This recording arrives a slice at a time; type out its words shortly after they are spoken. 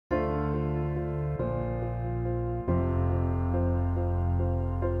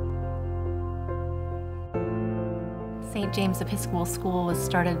Saint James Episcopal School was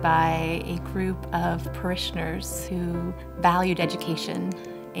started by a group of parishioners who valued education,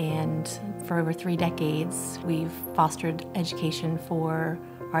 and for over 3 decades we've fostered education for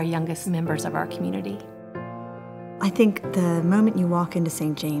our youngest members of our community. I think the moment you walk into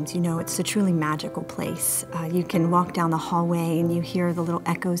St. James, you know it's a truly magical place. You can walk down the hallway and you hear the little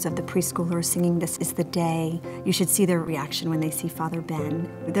echoes of the preschoolers singing "This is the Day." You should see their reaction when they see Father Ben.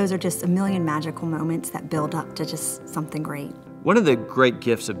 Those are just a million magical moments that build up to just something great. One of the great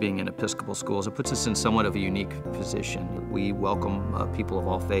gifts of being in Episcopal School is it puts us in somewhat of a unique position. We welcome people of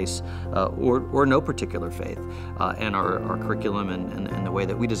all faiths or no particular faith, and our curriculum and the way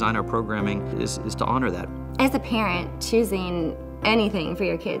that we design our programming is to honor that. As a parent, choosing anything for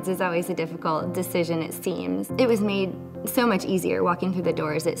your kids is always a difficult decision, it seems. It was made so much easier walking through the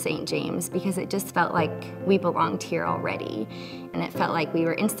doors at St. James because it just felt like we belonged here already, and it felt like we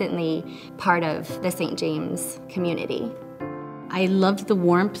were instantly part of the St. James community. I loved the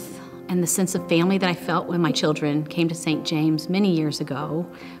warmth and the sense of family that I felt when my children came to St. James many years ago.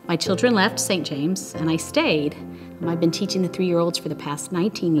 My children left St. James and I stayed. I've been teaching the 3-year-olds for the past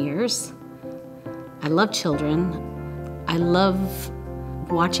 19 years. I love children. I love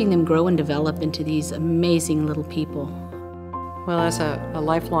watching them grow and develop into these amazing little people. Well, as a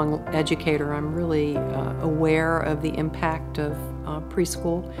lifelong educator, I'm really aware of the impact of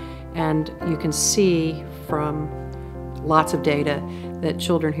preschool, and you can see from lots of data that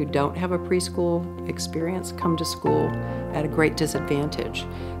children who don't have a preschool experience come to school at a great disadvantage.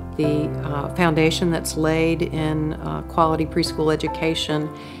 The foundation that's laid in quality preschool education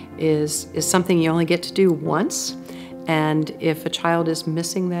is something you only get to do once, and if a child is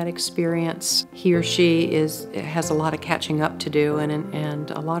missing that experience, he or she has a lot of catching up to do,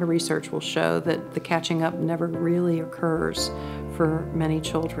 and a lot of research will show that the catching up never really occurs for many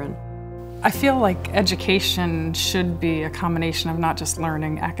children. I feel like education should be a combination of not just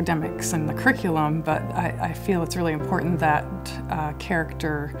learning academics and the curriculum, but I feel it's really important that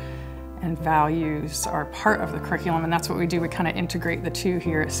character and values are part of the curriculum, and that's what we do. We kind of integrate the two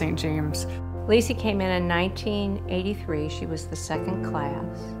here at St. James. Lacey came in 1983. She was the 2nd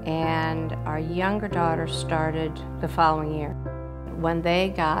class, and our younger daughter started the following year. When they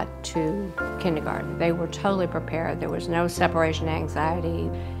got to kindergarten, they were totally prepared. There was no separation anxiety.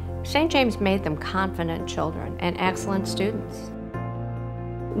 St. James made them confident children and excellent students.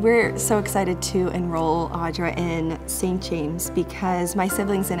 We're so excited to enroll Audra in St. James because my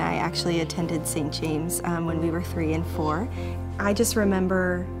siblings and I actually attended St. James when we were 3 and 4. I just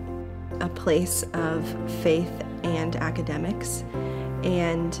remember a place of faith and academics,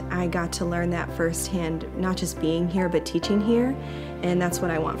 and I got to learn that firsthand, not just being here but teaching here, and that's what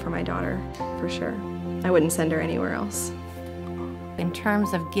I want for my daughter, for sure. I wouldn't send her anywhere else. In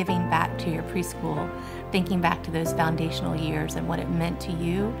terms of giving back to your preschool, thinking back to those foundational years and what it meant to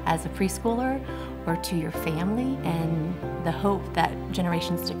you as a preschooler or to your family, and the hope that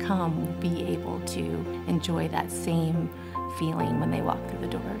generations to come will be able to enjoy that same feeling when they walk through the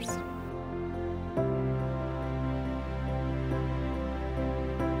doors.